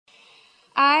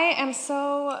I am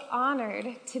so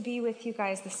honored to be with you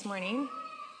guys this morning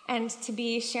and to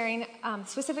be sharing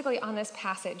specifically on this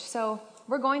passage. So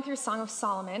we're going through Song of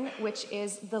Solomon, which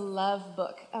is the love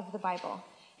book of the Bible.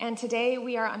 And today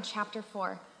we are on chapter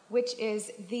 4, which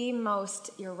is the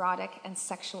most erotic and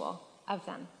sexual of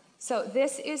them. So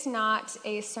this is not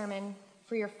a sermon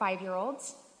for your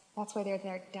 5-year-olds. That's why they're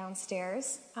there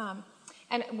downstairs.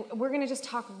 And we're going to just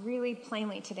talk really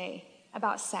plainly today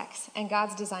about sex and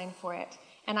God's design for it.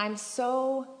 And I'm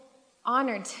so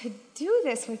honored to do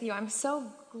this with you. I'm so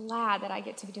glad that I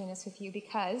get to be doing this with you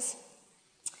because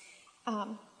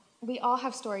we all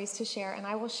have stories to share, and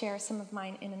I will share some of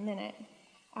mine in a minute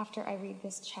after I read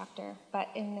this chapter. But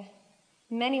in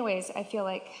many ways, I feel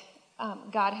like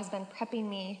God has been prepping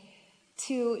me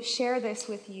to share this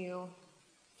with you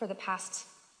for the past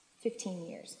 15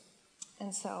 years.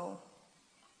 And so,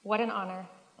 what an honor,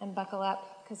 and buckle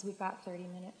up, because we've got 30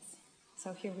 minutes.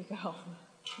 So here we go.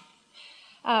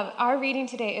 Our reading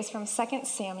today is from 2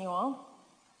 Samuel,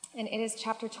 and it is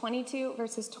chapter 22,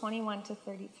 verses 21 to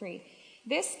 33.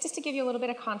 This, just to give you a little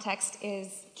bit of context,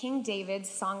 is King David's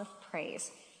song of praise,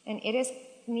 and it is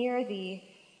near the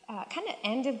kind of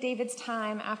end of David's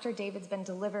time after David's been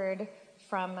delivered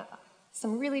from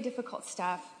some really difficult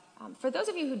stuff. For those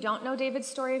of you who don't know David's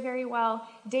story very well,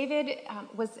 David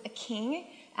was a king,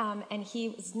 and he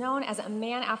was known as a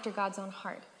man after God's own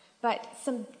heart. But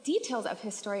some details of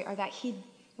his story are that he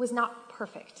was not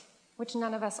perfect, which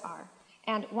none of us are.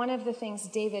 And one of the things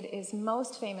David is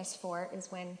most famous for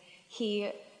is when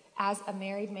he, as a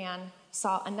married man,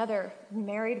 saw another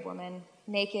married woman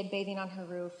naked, bathing on her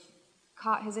roof,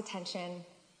 caught his attention.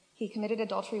 He committed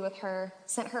adultery with her,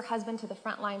 sent her husband to the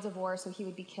front lines of war so he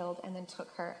would be killed, and then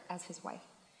took her as his wife.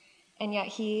 And yet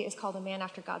he is called a man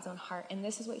after God's own heart. And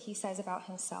this is what he says about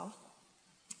himself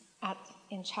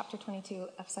in chapter 22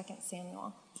 of 2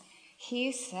 Samuel.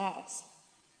 He says,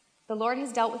 "The Lord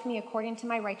has dealt with me according to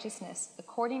my righteousness.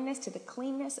 According to the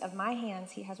cleanness of my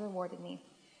hands he has rewarded me.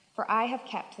 For I have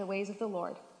kept the ways of the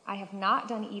Lord. I have not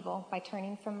done evil by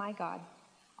turning from my God.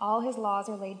 All his laws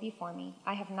are laid before me.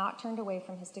 I have not turned away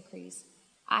from his decrees.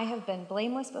 I have been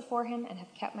blameless before him and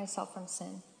have kept myself from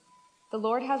sin. The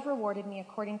Lord has rewarded me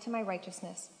according to my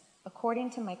righteousness, according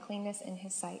to my cleanness in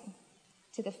his sight.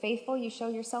 To the faithful you show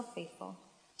yourself faithful.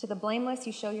 To the blameless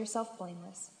you show yourself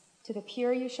blameless. To the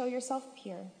pure you show yourself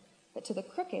pure. But to the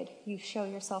crooked you show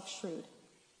yourself shrewd.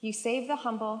 You save the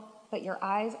humble, but your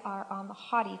eyes are on the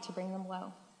haughty to bring them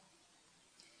low."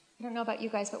 I don't know about you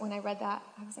guys, but when I read that,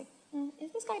 I was like,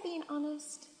 is this guy being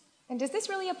honest? And does this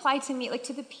really apply to me? Like,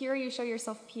 to the pure you show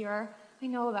yourself pure. I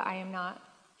know that I am not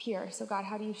pure. So God,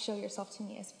 how do you show yourself to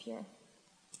me as pure?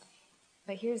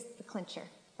 But here's the clincher,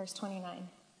 verse 29.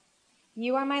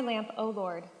 "You are my lamp, O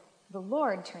Lord. The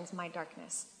Lord turns my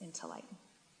darkness into light."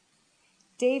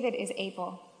 David is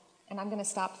able, and I'm going to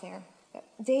stop there. But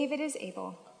David is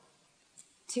able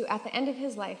to, at the end of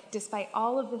his life, despite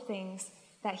all of the things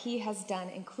that he has done,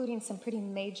 including some pretty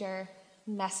major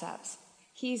mess-ups,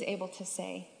 he's able to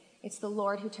say, "It's the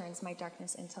Lord who turns my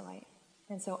darkness into light."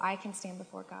 And so I can stand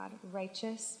before God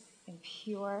righteous and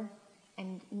pure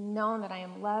and know that I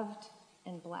am loved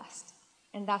and blessed.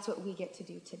 And that's what we get to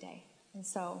do today. And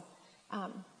so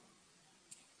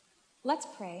let's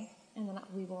pray, and then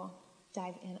we will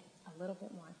dive in a little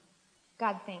bit more.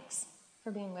 God, thanks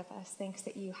for being with us. Thanks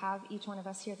that you have each one of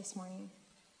us here this morning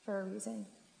for a reason.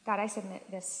 God, I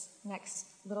submit this next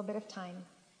little bit of time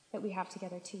that we have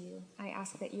together to you. I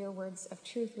ask that your words of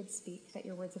truth would speak, that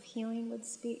your words of healing would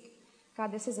speak.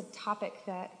 God, this is a topic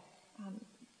that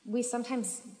we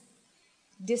sometimes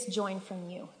disjoin from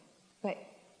you, but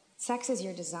sex is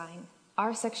your design.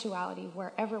 Our sexuality,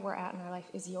 wherever we're at in our life,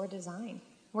 is your design.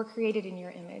 We're created in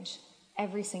your image.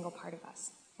 Every single part of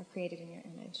us are created in your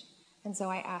image. And so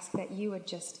I ask that you would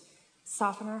just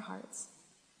soften our hearts,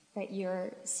 that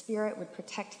your spirit would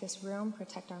protect this room,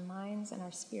 protect our minds and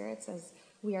our spirits as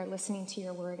we are listening to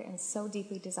your word and so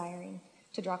deeply desiring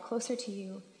to draw closer to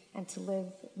you and to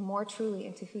live more truly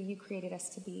into who you created us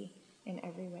to be in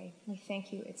every way. We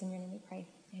thank you. It's in your name we pray.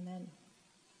 Amen.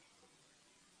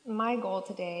 My goal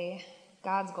today,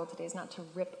 God's goal today, is not to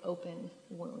rip open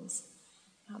wounds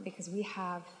because we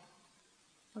have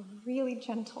a really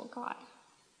gentle God.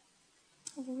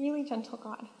 A really gentle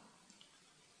God.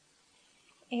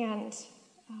 And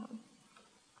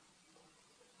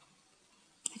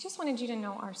I just wanted you to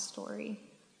know our story,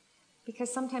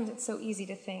 because sometimes it's so easy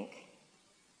to think,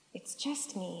 it's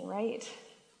just me, right?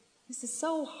 This is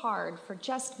so hard for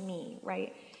just me,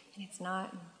 right? And it's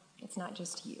not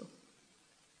just you.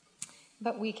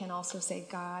 But we can also say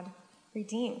God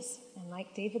redeems. And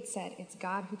like David said, it's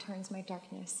God who turns my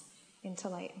darkness into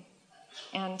light.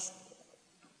 And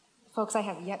folks, I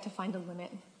have yet to find a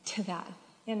limit to that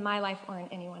in my life or in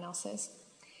anyone else's.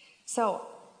 So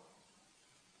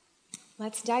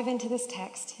let's dive into this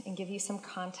text and give you some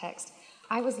context.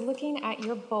 I was looking at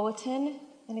your bulletin,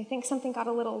 and I think something got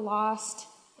a little lost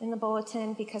in the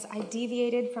bulletin because I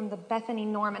deviated from the Bethany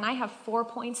norm, and I have 4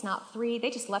 points, not 3. They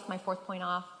just left my 4th point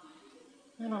off.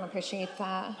 I don't appreciate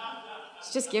that.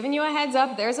 It's just giving you a heads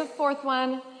up. There's a 4th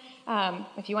one.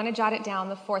 If you want to jot it down,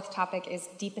 the 4th topic is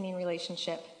deepening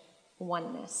relationship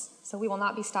oneness. So we will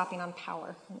not be stopping on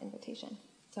power and invitation.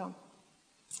 So,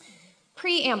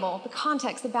 preamble, the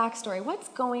context, the backstory. What's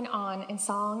going on in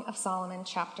Song of Solomon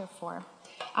chapter 4?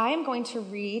 I am going to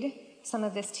read some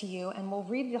of this to you, and we'll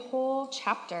read the whole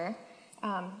chapter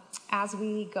as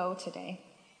we go today.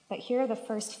 But here are the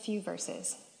first few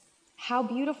verses. How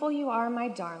beautiful you are, my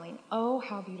darling. Oh,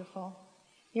 how beautiful.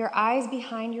 Your eyes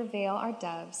behind your veil are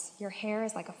doves. Your hair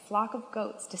is like a flock of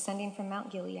goats descending from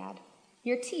Mount Gilead.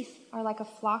 Your teeth are like a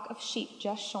flock of sheep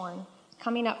just shorn,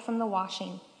 coming up from the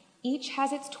washing. Each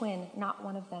has its twin, not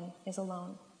one of them is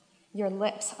alone. Your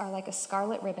lips are like a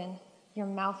scarlet ribbon. Your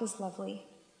mouth is lovely.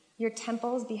 Your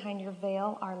temples behind your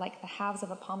veil are like the halves of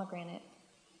a pomegranate.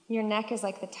 Your neck is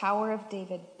like the Tower of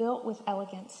David, built with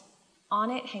elegance.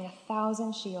 On it hang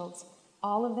 1,000 shields,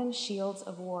 all of them shields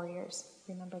of warriors.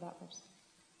 Remember that verse.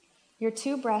 Your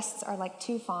 2 breasts are like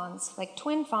 2 fawns, like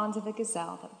twin fawns of a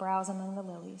gazelle that browse among the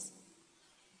lilies.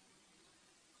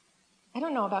 I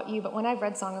don't know about you, but when I've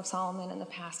read Song of Solomon in the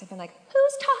past, I've been like,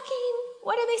 who's talking?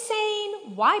 What are they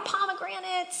saying? Why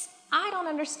pomegranates? I don't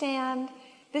understand.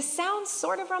 This sounds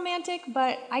sort of romantic,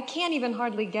 but I can't even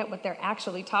hardly get what they're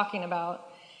actually talking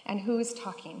about and who's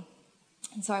talking.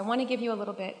 And so I want to give you a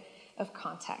little bit of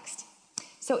context.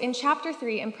 So in chapter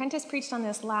 3, and Prentice preached on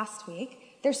this last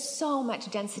week, there's so much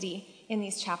density in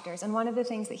these chapters. And one of the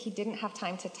things that he didn't have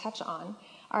time to touch on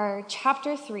are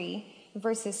chapter 3,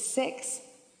 verses 6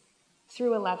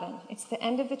 through 11. It's the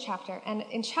end of the chapter. And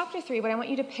in chapter 3, what I want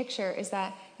you to picture is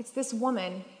that it's this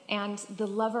woman and the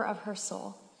lover of her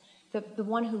soul, the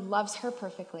one who loves her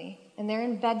perfectly. And they're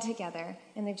in bed together,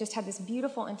 and they've just had this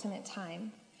beautiful, intimate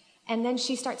time. And then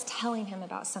she starts telling him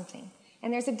about something.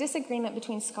 And there's a disagreement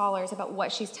between scholars about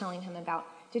what she's telling him about.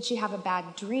 Did she have a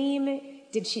bad dream?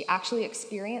 Did she actually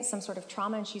experience some sort of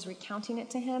trauma and she's recounting it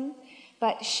to him?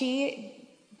 But she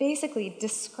basically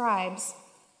describes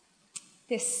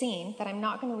this scene that I'm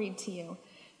not going to read to you,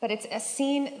 but it's a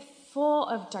scene full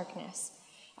of darkness.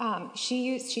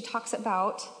 She talks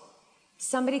about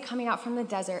somebody coming out from the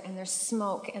desert, and there's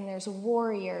smoke, and there's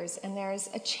warriors, and there's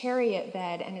a chariot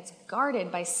bed, and it's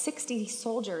guarded by 60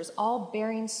 soldiers, all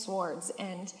bearing swords,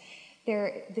 and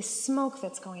there's this smoke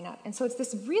that's going up. And so it's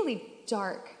this really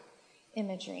dark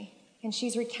imagery, and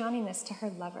she's recounting this to her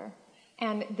lover.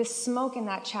 And the smoke in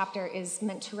that chapter is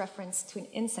meant to reference to an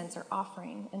incense or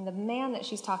offering. And the man that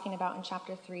she's talking about in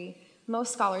chapter 3,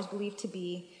 most scholars believe to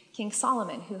be King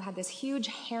Solomon, who had this huge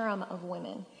harem of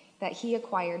women that he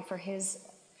acquired for his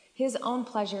own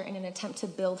pleasure in an attempt to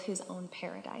build his own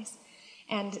paradise.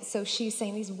 And so she's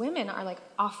saying these women are like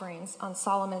offerings on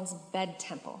Solomon's bed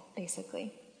temple,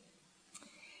 basically.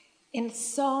 In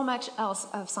so much else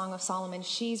of Song of Solomon,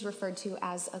 she's referred to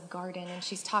as a garden, and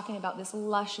she's talking about this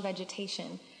lush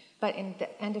vegetation. But in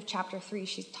the end of chapter 3,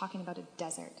 she's talking about a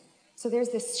desert. So there's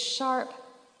this sharp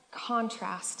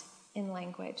contrast in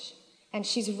language. And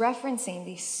she's referencing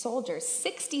these soldiers,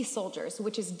 60 soldiers,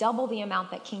 which is double the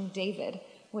amount that King David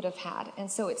would have had.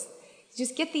 And so it's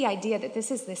just get the idea that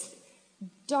this is this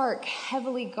dark,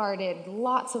 heavily guarded,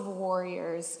 lots of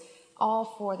warriors, all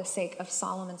for the sake of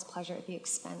Solomon's pleasure at the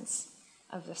expense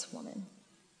of this woman.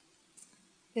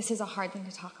 This is a hard thing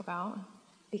to talk about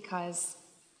because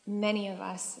many of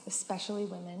us, especially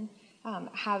women,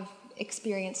 have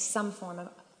experienced some form of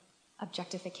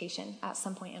objectification at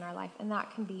some point in our life, and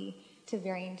that can be to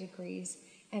varying degrees.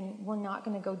 And we're not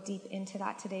going to go deep into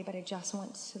that today, but I just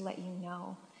want to let you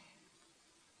know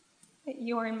that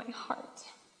you are in my heart.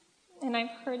 And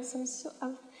I've heard some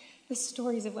of the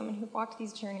stories of women who've walked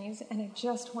these journeys, and I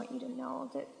just want you to know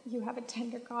that you have a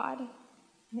tender God, and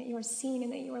that you are seen,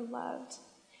 and that you are loved,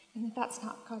 and that that's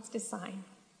not God's design.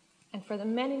 And for the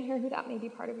men in here who that may be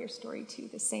part of your story too,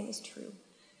 the same is true.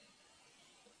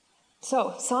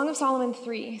 So, Song of Solomon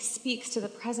 3 speaks to the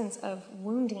presence of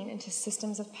wounding into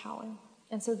systems of power.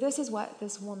 And so this is what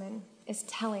this woman is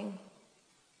telling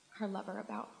her lover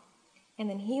about. And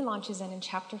then he launches in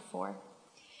chapter 4.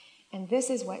 And this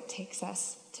is what takes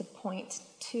us to point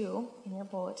 2 in your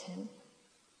bulletin,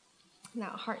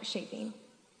 that heart shaping.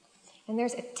 And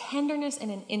there's a tenderness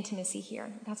and an intimacy here.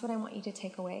 That's what I want you to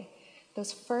take away.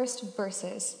 Those first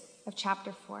verses of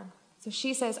chapter 4. So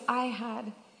she says, I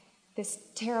had this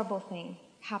terrible thing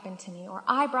happened to me, or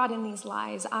I brought in these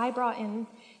lies, I brought in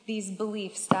these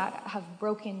beliefs that have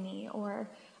broken me, or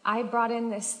I brought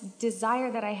in this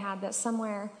desire that I had that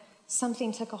somewhere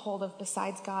something took a hold of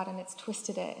besides God and it's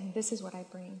twisted it, and this is what I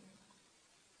bring.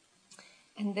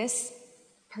 And this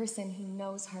person who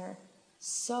knows her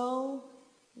so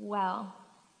well,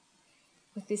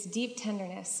 with this deep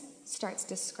tenderness, starts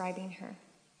describing her.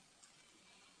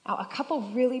 Now, a couple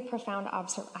really profound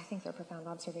I think they're profound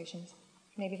observations.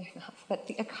 Maybe they're not, but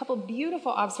a couple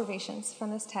beautiful observations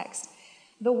from this text.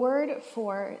 The word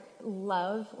for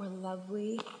love or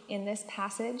lovely in this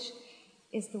passage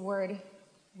is the word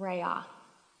rhea,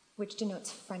 which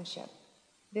denotes friendship.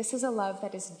 This is a love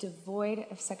that is devoid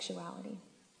of sexuality.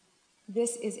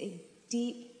 This is a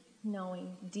deep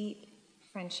knowing, deep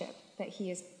friendship that he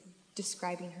is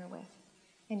describing her with.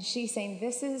 And she's saying,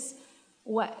 this is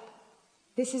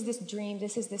this dream,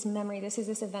 this is this memory, this is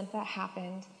this event that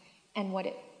happened, and what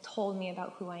it told me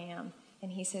about who I am.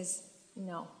 And he says,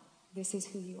 no, this is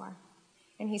who you are.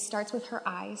 And he starts with her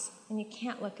eyes, and you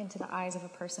can't look into the eyes of a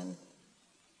person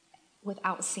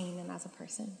without seeing them as a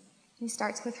person. He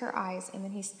starts with her eyes, and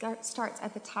then he starts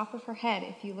at the top of her head,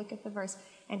 if you look at the verse,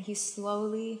 and he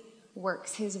slowly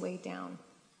works his way down,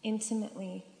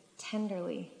 intimately,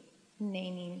 tenderly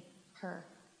naming her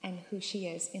and who she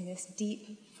is in this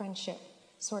deep friendship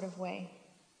sort of way.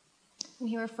 When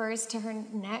he refers to her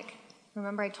neck,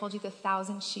 remember I told you the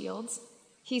 1,000 shields?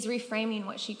 He's reframing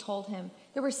what she told him.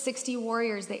 There were 60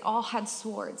 warriors. They all had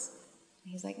swords.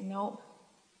 And he's like, nope,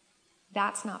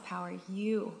 that's not power.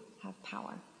 You have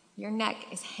power. Your neck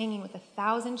is hanging with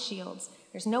 1,000 shields.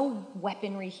 There's no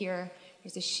weaponry here.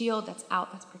 There's a shield that's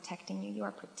out that's protecting you. You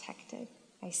are protected.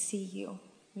 I see you.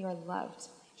 You are loved.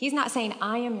 He's not saying,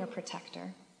 I am your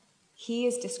protector. He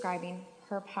is describing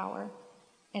her power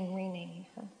and renaming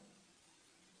her.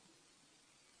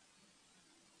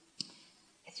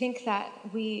 I think that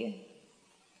we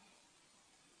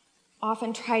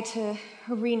often try to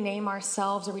rename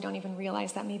ourselves, or we don't even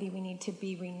realize that maybe we need to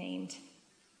be renamed.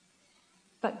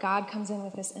 But God comes in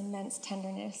with this immense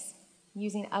tenderness,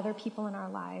 using other people in our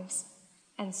lives,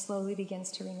 and slowly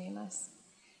begins to rename us.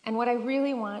 And what I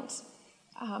really want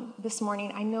this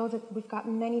morning, I know that we've got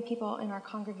many people in our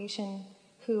congregation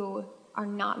who are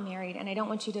not married, and I don't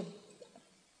want you to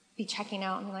be checking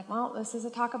out and be like, well, this is a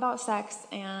talk about sex,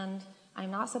 and I'm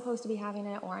not supposed to be having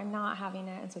it, or I'm not having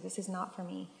it, and so this is not for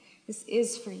me. This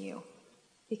is for you,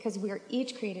 because we are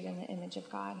each created in the image of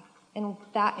God, and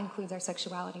that includes our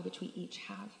sexuality, which we each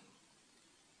have.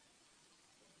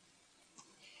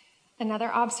 Another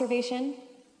observation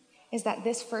is that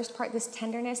this first part, this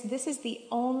tenderness, this is the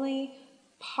only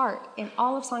part in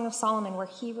all of Song of Solomon where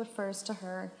he refers to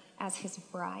her as his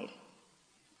bride.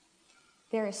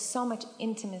 There is so much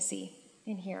intimacy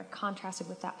in here, contrasted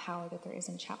with that power that there is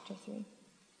in chapter 3.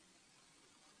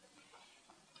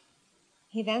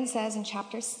 He then says in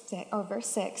verse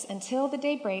 6, until the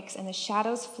day breaks and the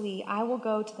shadows flee, I will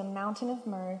go to the mountain of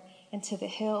myrrh and to the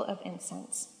hill of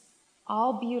incense.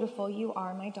 All beautiful you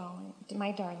are, my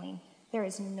darling. There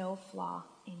is no flaw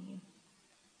in you.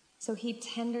 So he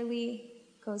tenderly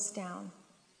goes down,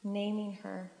 naming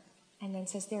her, and then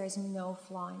says, there is no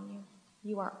flaw in you.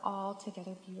 You are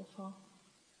altogether beautiful.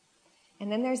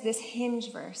 And then there's this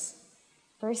hinge verse,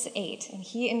 verse 8, and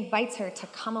he invites her to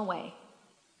come away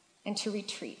and to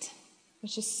retreat,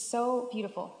 which is so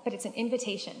beautiful, but it's an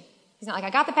invitation. He's not like,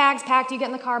 I got the bags packed, you get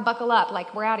in the car, buckle up,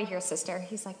 like, we're out of here, sister.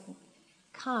 He's like,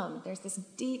 come. There's this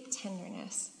deep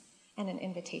tenderness and an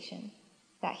invitation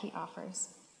that he offers.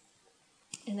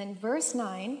 And then verse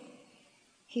 9,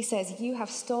 he says, you have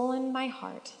stolen my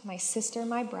heart, my sister,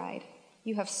 my bride.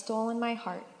 You have stolen my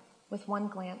heart with one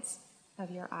glance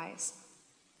of your eyes.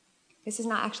 This is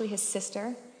not actually his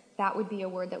sister. That would be a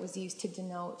word that was used to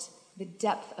denote the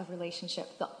depth of relationship,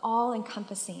 the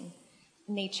all-encompassing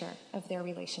nature of their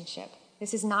relationship.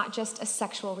 This is not just a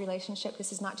sexual relationship.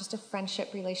 This is not just a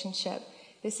friendship relationship.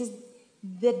 This is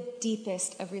the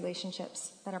deepest of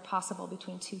relationships that are possible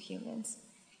between two humans.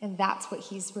 And that's what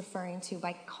he's referring to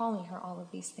by calling her all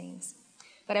of these things.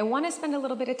 But I want to spend a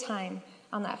little bit of time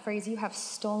on that phrase, you have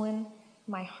stolen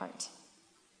my heart.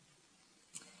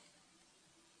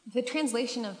 The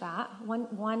translation of that,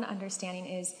 one understanding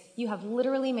is, you have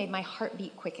literally made my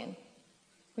heartbeat quicken,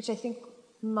 which I think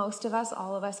most of us,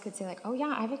 all of us could say like, oh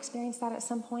yeah, I've experienced that at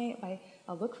some point by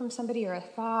a look from somebody or a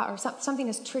thought or something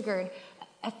has triggered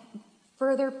a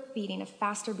further beating, a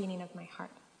faster beating of my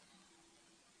heart.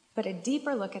 But a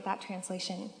deeper look at that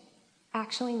translation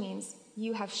actually means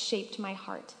you have shaped my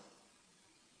heart.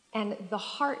 And the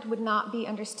heart would not be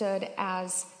understood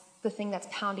as the thing that's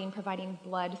pounding, providing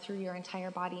blood through your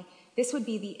entire body. this would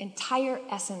be the entire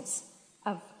essence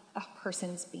of a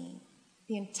person's being.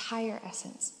 The entire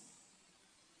essence.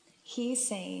 He's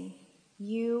saying,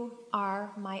 you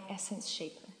are my essence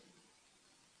shaper.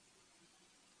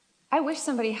 I wish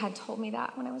somebody had told me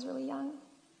that when I was really young,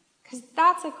 because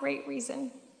that's a great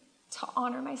reason to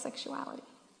honor my sexuality.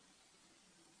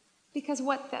 Because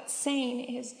what that's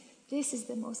saying is, this is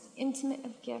the most intimate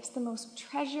of gifts, the most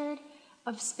treasured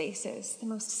of spaces, the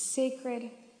most sacred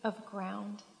of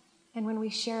ground. And when we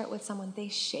share it with someone, they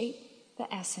shape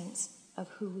the essence of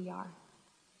who we are.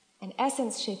 And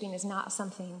essence shaping is not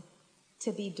something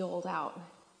to be doled out,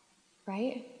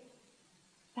 right?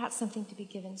 That's something to be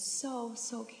given so,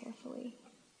 so carefully.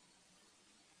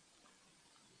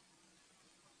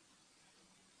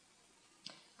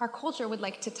 Our culture would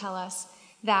like to tell us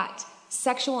that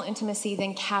sexual intimacy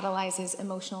then catalyzes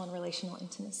emotional and relational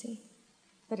intimacy.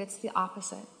 But it's the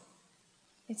opposite.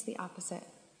 It's the opposite.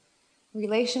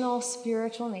 Relational,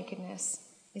 spiritual nakedness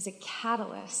is a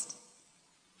catalyst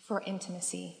for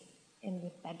intimacy in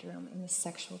the bedroom, in the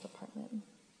sexual department.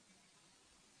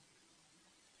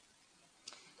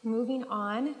 Moving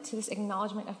on to this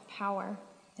acknowledgement of power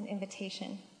and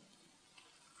invitation.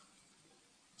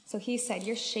 So he said,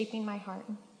 you're shaping my heart.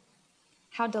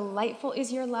 How delightful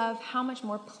is your love, how much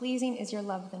more pleasing is your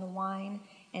love than wine,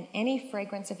 and any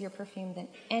fragrance of your perfume than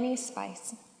any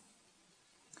spice.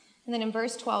 And then in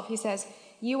verse 12, he says,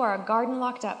 you are a garden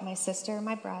locked up, my sister,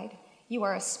 my bride. You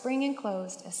are a spring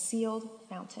enclosed, a sealed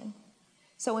fountain.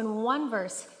 So in one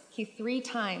verse, he 3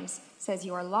 times says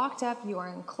you are locked up, you are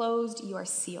enclosed, you are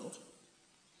sealed.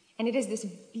 And it is this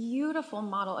beautiful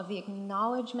model of the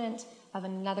acknowledgement of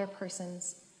another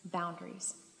person's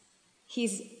boundaries.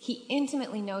 He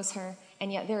intimately knows her,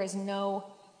 and yet there is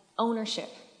no ownership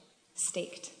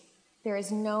staked. There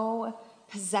is no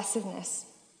possessiveness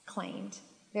claimed.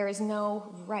 There is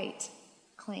no right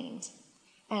claimed.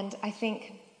 And I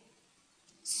think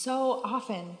so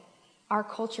often our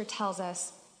culture tells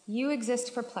us, you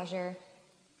exist for pleasure,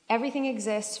 everything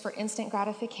exists for instant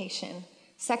gratification,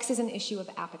 sex is an issue of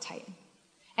appetite.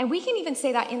 And we can even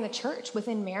say that in the church,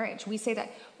 within marriage. We say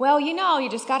that, well, you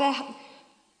just gotta,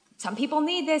 some people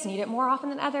need this, need it more often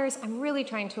than others. I'm really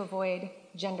trying to avoid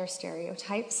gender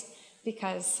stereotypes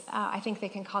because I think they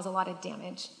can cause a lot of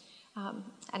damage.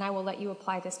 And I will let you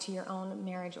apply this to your own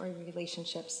marriage or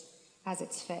relationships as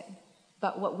it's fit.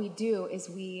 But what we do is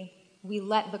we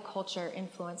let the culture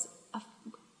influence.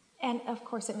 And of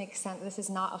course it makes sense. This is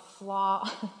not a flaw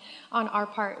on our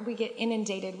part. We get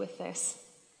inundated with this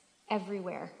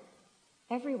everywhere.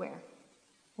 Everywhere.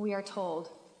 We are told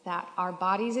that our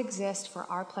bodies exist for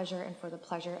our pleasure and for the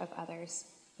pleasure of others.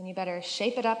 And you better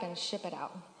shape it up and ship it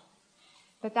out.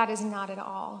 But that is not at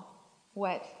all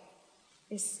what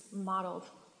is modeled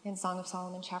in Song of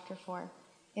Solomon chapter 4.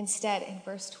 Instead, in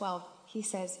verse 12, he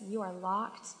says, you are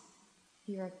locked,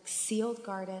 you're a sealed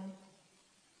garden,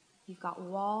 you've got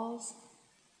walls.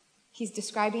 He's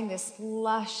describing this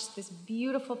lush, this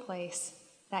beautiful place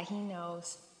that he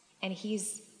knows, and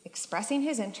he's expressing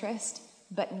his interest,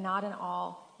 but not at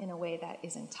all in a way that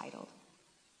is entitled.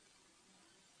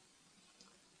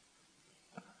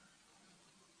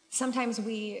 Sometimes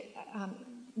we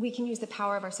can use the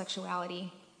power of our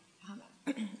sexuality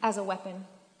as a weapon,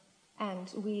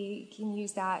 and we can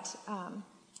use that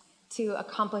to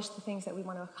accomplish the things that we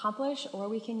want to accomplish, or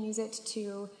we can use it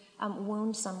to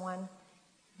wound someone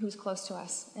who's close to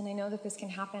us. And I know that this can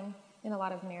happen in a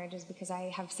lot of marriages because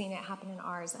I have seen it happen in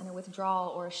ours, and a withdrawal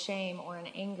or a shame or an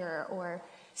anger or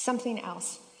something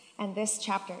else. And this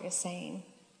chapter is saying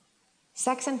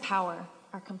sex and power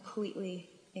are completely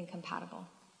incompatible.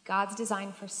 God's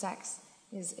design for sex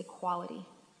is equality,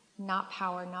 not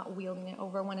power, not wielding it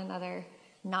over one another,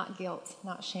 not guilt,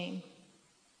 not shame.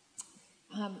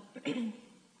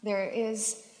 There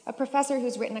is a professor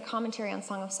who's written a commentary on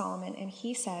Song of Solomon, and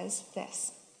he says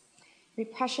this: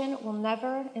 repression will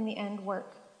never in the end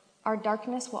work. Our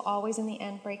darkness will always in the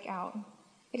end break out.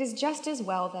 It is just as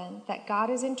well, then, that God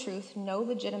is in truth no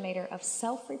legitimator of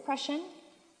self-repression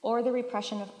or the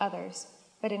repression of others,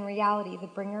 but in reality the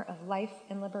bringer of life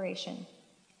and liberation.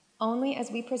 Only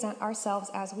as we present ourselves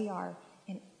as we are,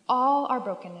 in all our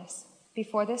brokenness,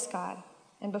 before this God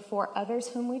and before others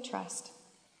whom we trust,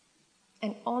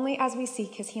 and only as we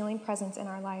seek his healing presence in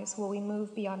our lives will we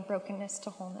move beyond brokenness to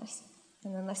wholeness.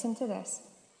 And then listen to this.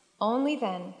 Only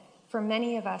then, for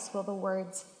many of us, will the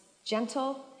words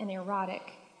gentle and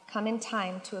erotic come in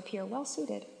time to appear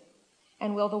well-suited,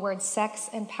 and will the words sex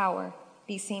and power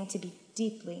be seen to be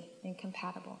deeply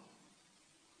incompatible.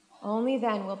 Only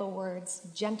then will the words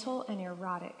gentle and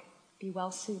erotic be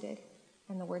well-suited,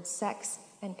 and the words sex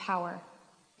and power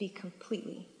be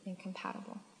completely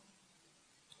incompatible.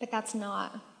 But that's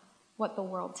not what the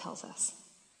world tells us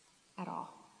at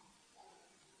all.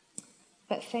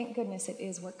 But thank goodness it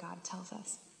is what God tells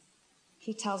us.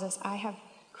 He tells us, I have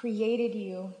created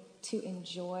you to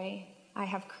enjoy. I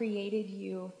have created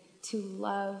you to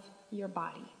love your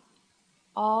body,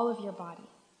 all of your body.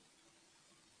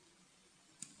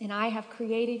 And I have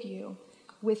created you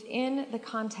within the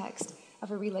context of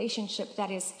a relationship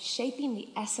that is shaping the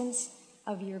essence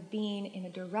of your being in a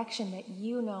direction that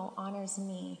you know honors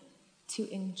me, to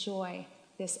enjoy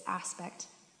this aspect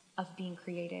of being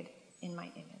created in my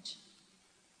image.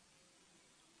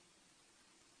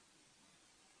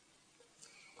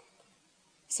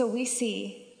 So we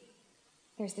see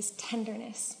there's this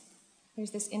tenderness,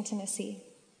 there's this intimacy,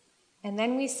 and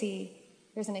then we see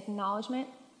there's an acknowledgement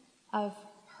of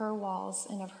her walls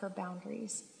and of her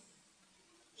boundaries.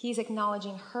 He's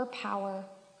acknowledging her power,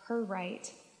 her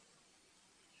right.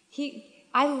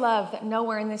 I love that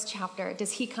nowhere in this chapter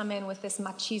does he come in with this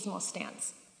machismo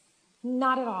stance.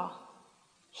 Not at all.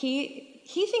 He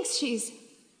thinks she's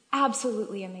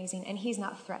absolutely amazing, and he's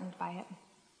not threatened by it.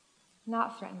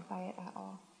 Not threatened by it at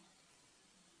all.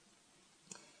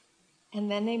 And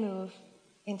then they move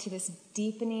into this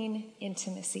deepening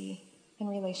intimacy and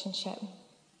relationship.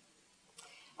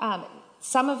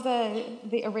 Some of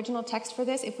the original text for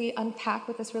this, if we unpack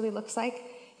what this really looks like,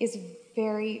 is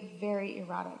very, very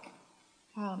erotic.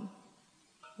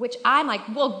 Which I'm like,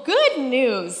 well, good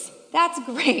news. That's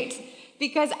great.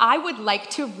 Because I would like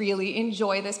to really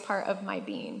enjoy this part of my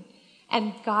being.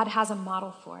 And God has a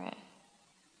model for it.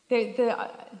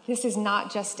 This is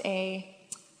not just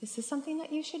this is something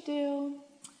that you should do,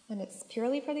 and it's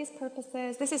purely for these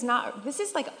purposes. This is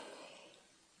like,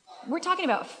 we're talking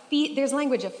about, there's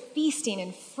language of feasting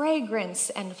and fragrance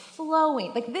and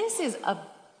flowing. Like, this is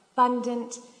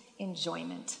abundant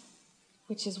enjoyment,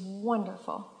 which is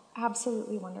wonderful,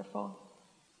 absolutely wonderful.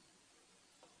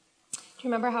 Do you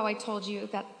remember how I told you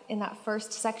that in that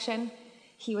first section,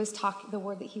 the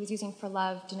word that he was using for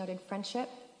love denoted friendship?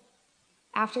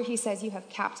 After he says, you have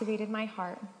captivated my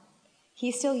heart,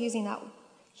 he's still using that.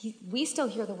 We still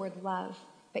hear the word love,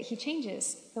 but he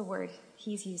changes the word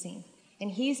he's using. And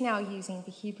he's now using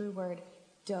the Hebrew word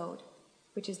dode,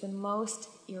 which is the most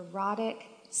erotic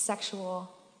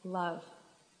sexual love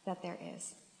that there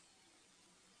is.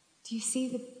 Do you see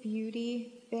the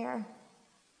beauty there?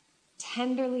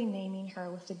 Tenderly naming her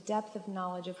with the depth of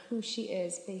knowledge of who she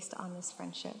is based on this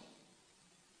friendship.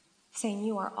 Saying,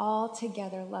 you are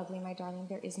altogether lovely, my darling.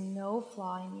 There is no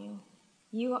flaw in you.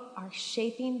 You are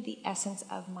shaping the essence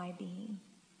of my being.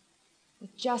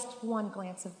 With just one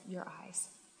glance of your eyes,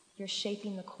 you're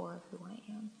shaping the core of who I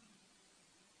am.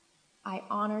 I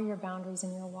honor your boundaries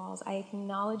and your walls. I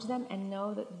acknowledge them and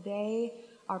know that they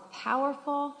are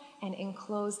powerful and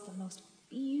enclose the most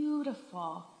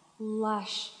beautiful,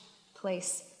 lush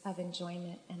place of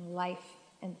enjoyment and life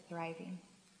and thriving.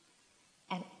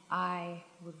 And I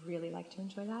would really like to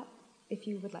enjoy that if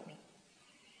you would let me.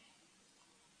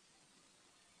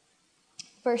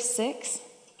 Verse 6,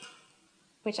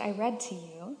 which I read to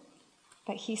you,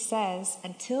 but he says,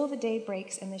 until the day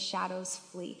breaks and the shadows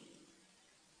flee.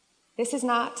 This is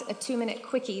not a 2-minute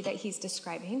quickie that he's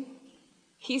describing.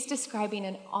 He's describing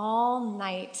an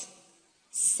all-night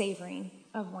savoring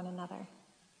of one another.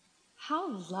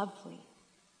 How lovely.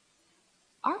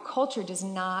 Our culture does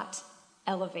not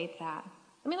elevate that.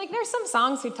 I mean, like, there's some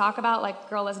songs who talk about, like,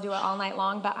 girl, let's do it all night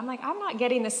long, but I'm like, I'm not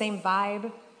getting the same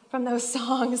vibe from those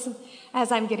songs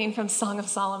as I'm getting from Song of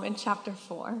Solomon chapter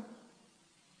 4.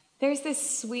 There's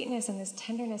this sweetness and this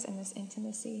tenderness and this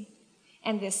intimacy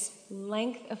and this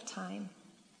length of time.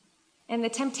 And the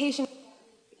temptation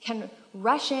can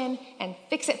rush in and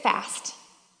fix it fast.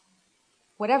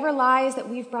 Whatever lies that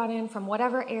we've brought in from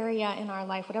whatever area in our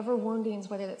life, whatever woundings,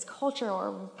 whether that's culture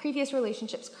or previous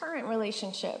relationships, current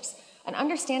relationships, an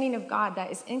understanding of God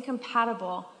that is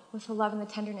incompatible with the love and the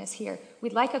tenderness here.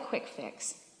 We'd like a quick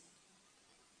fix.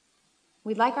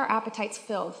 We'd like our appetites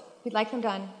filled. We'd like them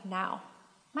done now.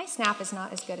 My snap is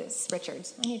not as good as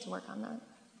Richard's. I need to work on that.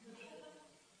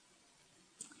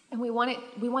 And we want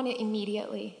it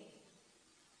immediately.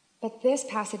 But this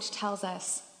passage tells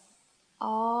us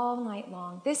all night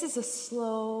long. This is a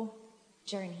slow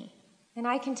journey. And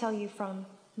I can tell you from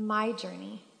my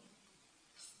journey,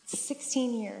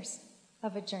 16 years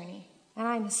of a journey, and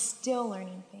I'm still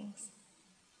learning things.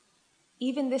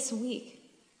 Even this week,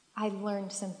 I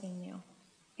learned something new.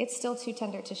 It's still too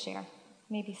tender to share,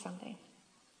 maybe someday.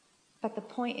 But the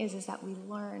point is that we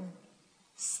learn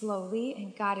slowly,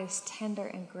 and God is tender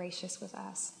and gracious with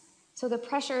us. So the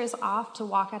pressure is off to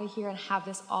walk out of here and have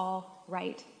this all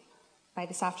right by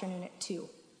this afternoon at 2,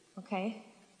 okay?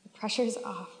 The pressure is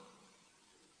off.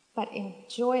 but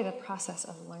enjoy the process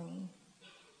of learning.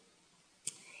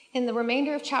 In the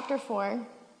remainder of chapter 4,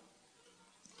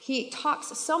 he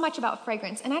talks so much about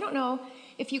fragrance. And I don't know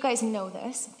if you guys know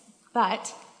this,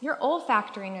 but your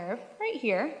olfactory nerve, right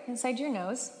here inside your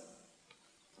nose,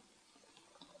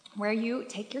 where you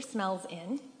take your smells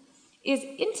in, is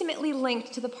intimately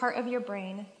linked to the part of your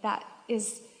brain that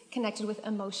is connected with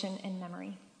emotion and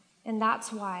memory. And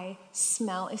that's why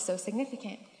smell is so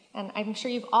significant. And I'm sure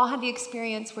you've all had the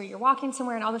experience where you're walking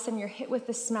somewhere and all of a sudden you're hit with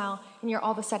the smell and you're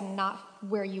all of a sudden not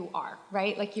where you are,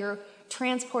 right? Like you're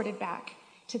transported back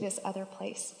to this other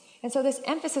place. And so this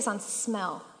emphasis on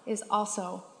smell is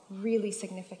also really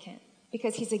significant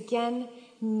because he's again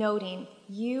noting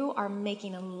you are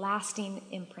making a lasting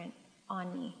imprint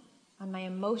on me, on my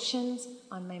emotions,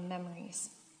 on my memories,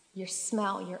 your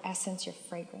smell, your essence, your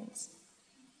fragrance.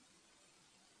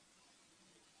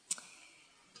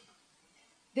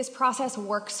 This process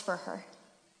works for her,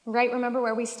 right? Remember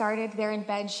where we started? There in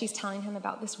bed, she's telling him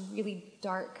about this really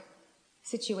dark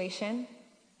situation,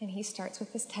 and he starts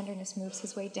with this tenderness, moves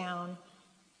his way down,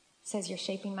 says, you're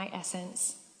shaping my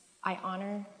essence. I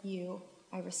honor you.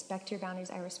 I respect your boundaries.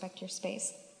 I respect your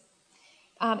space.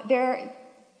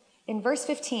 In verse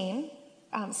 15,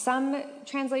 some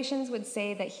translations would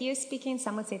say that he is speaking.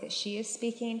 Some would say that she is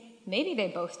speaking. Maybe they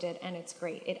both did, and it's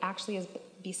great. It actually is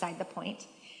beside the point.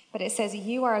 But it says,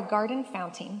 you are a garden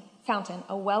fountain,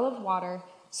 a well of water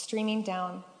streaming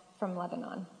down from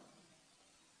Lebanon.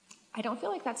 I don't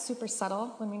feel like that's super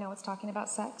subtle when we know it's talking about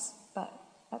sex,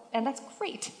 and that's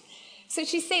great. So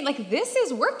she's saying, like, this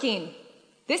is working.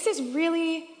 This is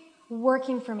really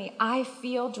working for me. I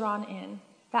feel drawn in.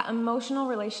 That emotional,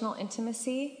 relational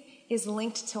intimacy is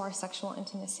linked to our sexual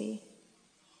intimacy.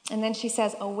 And then she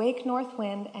says, awake north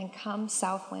wind and come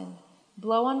south wind.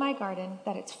 Blow on my garden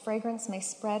that its fragrance may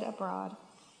spread abroad.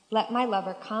 Let my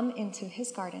lover come into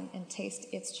his garden and taste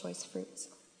its choice fruits.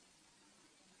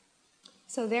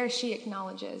 So there she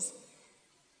acknowledges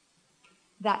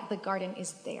that the garden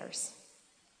is theirs.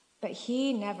 But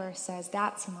he never says,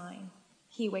 that's mine.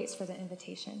 He waits for the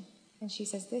invitation. And she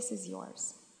says, this is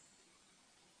yours.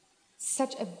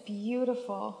 Such a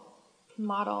beautiful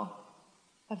model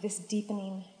of this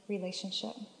deepening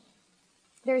relationship.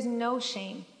 There's no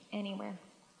shame anywhere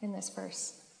in this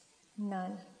verse.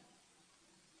 None.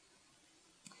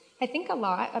 I think a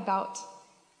lot about,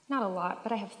 not a lot,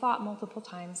 but I have thought multiple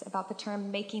times about the term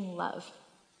making love.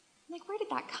 I'm like, where did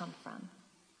that come from?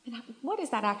 And what does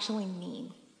that actually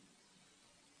mean?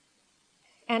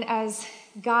 And as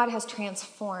God has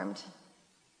transformed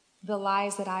the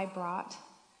lies that I brought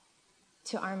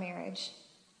to our marriage,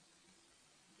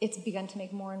 it's begun to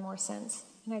make more and more sense.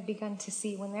 And I've begun to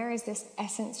see when there is this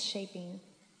essence shaping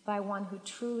by one who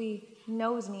truly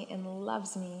knows me and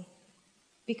loves me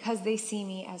because they see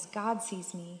me as God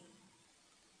sees me,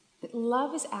 that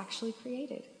love is actually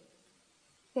created.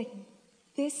 That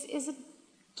this is a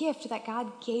gift that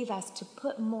God gave us to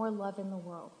put more love in the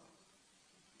world.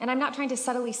 And I'm not trying to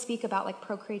subtly speak about like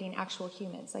procreating actual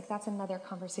humans. Like that's another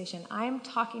conversation. I'm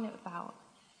talking about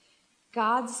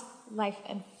God's life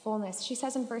and fullness. She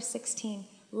says in verse 16,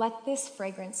 let this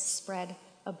fragrance spread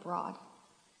abroad.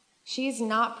 She's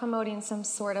not promoting some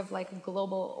sort of like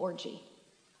global orgy.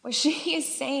 What she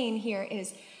is saying here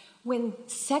is when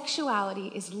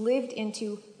sexuality is lived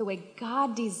into the way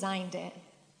God designed it,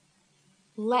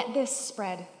 let this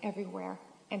spread everywhere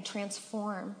and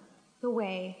transform the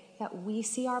way that we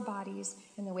see our bodies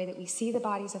and the way that we see the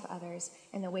bodies of others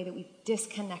and the way that we've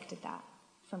disconnected that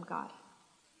from God.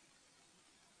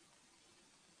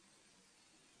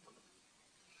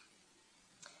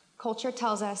 Culture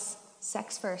tells us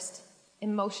sex first,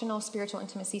 emotional, spiritual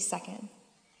intimacy second.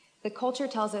 The culture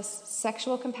tells us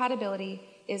sexual compatibility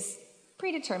is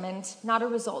predetermined, not a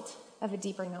result of a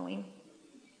deeper knowing.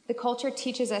 The culture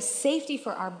teaches us safety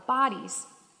for our bodies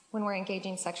when we're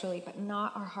engaging sexually, but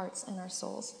not our hearts and our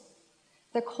souls.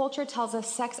 The culture tells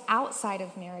us sex outside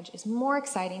of marriage is more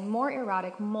exciting, more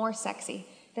erotic, more sexy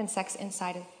than sex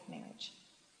inside of marriage.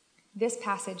 This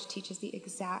passage teaches the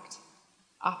exact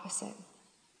opposite.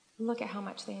 Look at how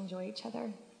much they enjoy each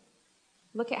other.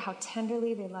 Look at how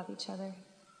tenderly they love each other.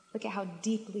 Look at how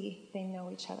deeply they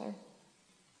know each other.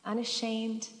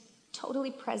 Unashamed,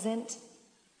 totally present.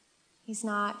 He's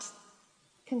not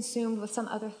consumed with some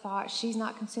other thought. She's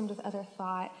not consumed with other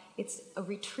thought. It's a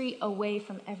retreat away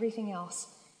from everything else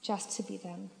just to be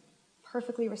them,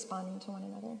 perfectly responding to one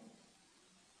another.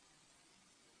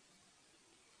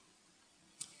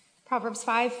 Proverbs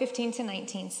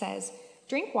 5:15-19 says,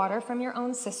 drink water from your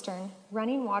own cistern,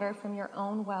 running water from your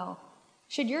own well.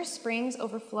 Should your springs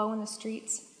overflow in the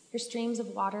streets, your streams of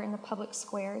water in the public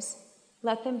squares?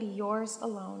 Let them be yours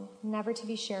alone, never to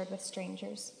be shared with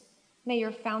strangers. May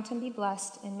your fountain be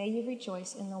blessed, and may you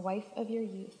rejoice in the wife of your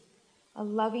youth, a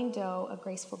loving doe, a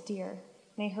graceful deer.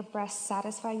 May her breast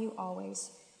satisfy you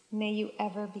always. May you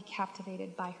ever be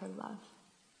captivated by her love.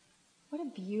 What a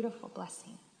beautiful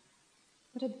blessing.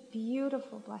 What a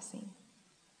beautiful blessing.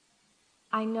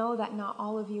 I know that not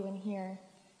all of you in here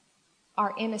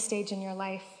are in a stage in your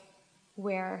life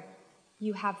where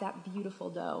you have that beautiful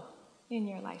doe in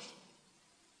your life.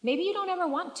 Maybe you don't ever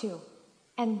want to,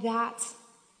 and that's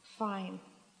fine.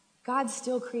 God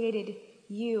still created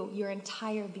you, your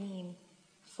entire being,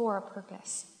 for a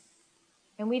purpose.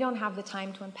 And we don't have the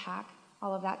time to unpack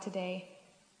all of that today.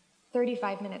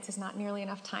 35 minutes is not nearly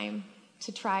enough time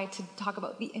to try to talk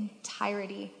about the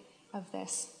entirety of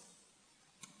this.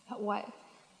 But what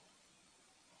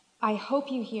I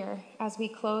hope you hear as we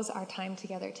close our time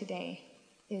together today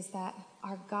is that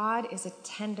our God is a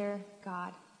tender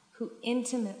God who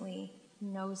intimately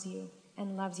knows you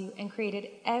and loves you and created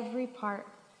every part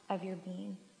of your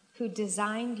being, who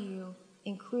designed you,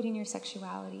 including your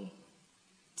sexuality,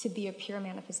 to be a pure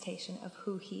manifestation of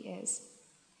who he is.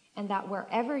 And that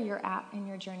wherever you're at in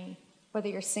your journey, whether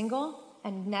you're single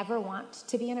and never want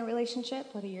to be in a relationship,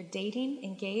 whether you're dating,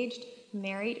 engaged,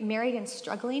 married and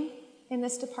struggling in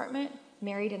this department,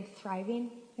 married and thriving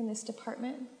in this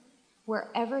department,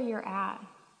 wherever you're at,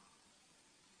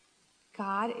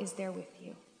 God is there with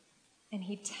you, and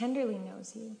he tenderly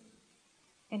knows you.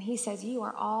 And he says, you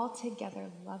are altogether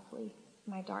lovely,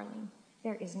 my darling.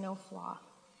 There is no flaw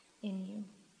in you.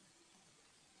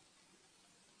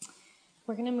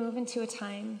 We're going to move into a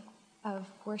time of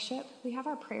worship. We have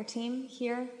our prayer team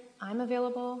here. I'm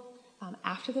available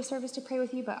after the service to pray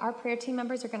with you, but our prayer team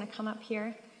members are going to come up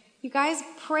here. You guys,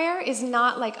 prayer is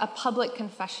not like a public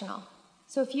confessional.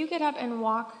 So if you get up and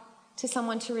walk to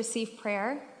someone to receive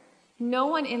prayer, no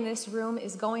one in this room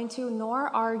is going to, nor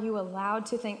are you allowed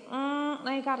to think,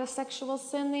 they got a sexual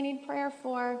sin they need prayer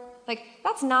for. Like,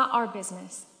 that's not our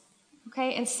business,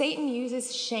 okay? And Satan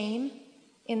uses shame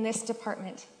in this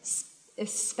department,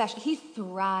 especially. He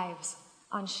thrives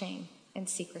on shame and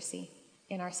secrecy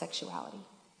in our sexuality.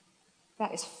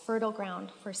 That is fertile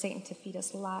ground for Satan to feed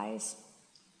us lies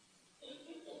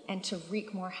and to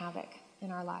wreak more havoc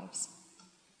in our lives.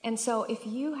 And so if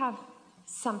you have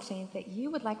something that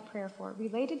you would like prayer for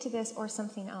related to this or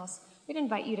something else, we'd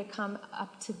invite you to come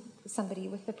up to somebody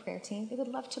with the prayer team. They would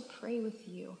love to pray with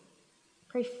you,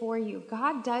 pray for you.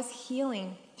 God does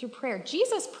healing through prayer.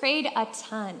 Jesus prayed a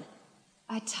ton.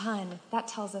 That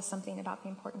tells us something about the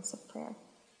importance of prayer.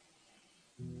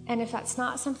 And if that's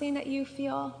not something that you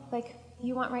feel like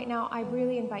you want right now, I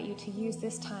really invite you to use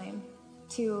this time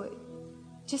to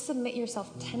just submit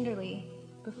yourself tenderly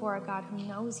before a God who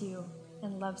knows you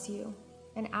and loves you,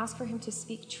 and ask for him to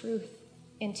speak truth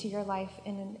into your life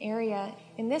in an area,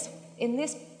 in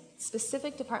this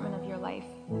specific department of your life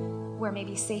where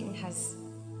maybe Satan has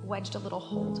wedged a little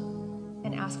hold,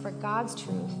 and ask for God's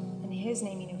truth and his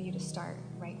naming of you to start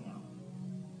right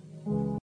now.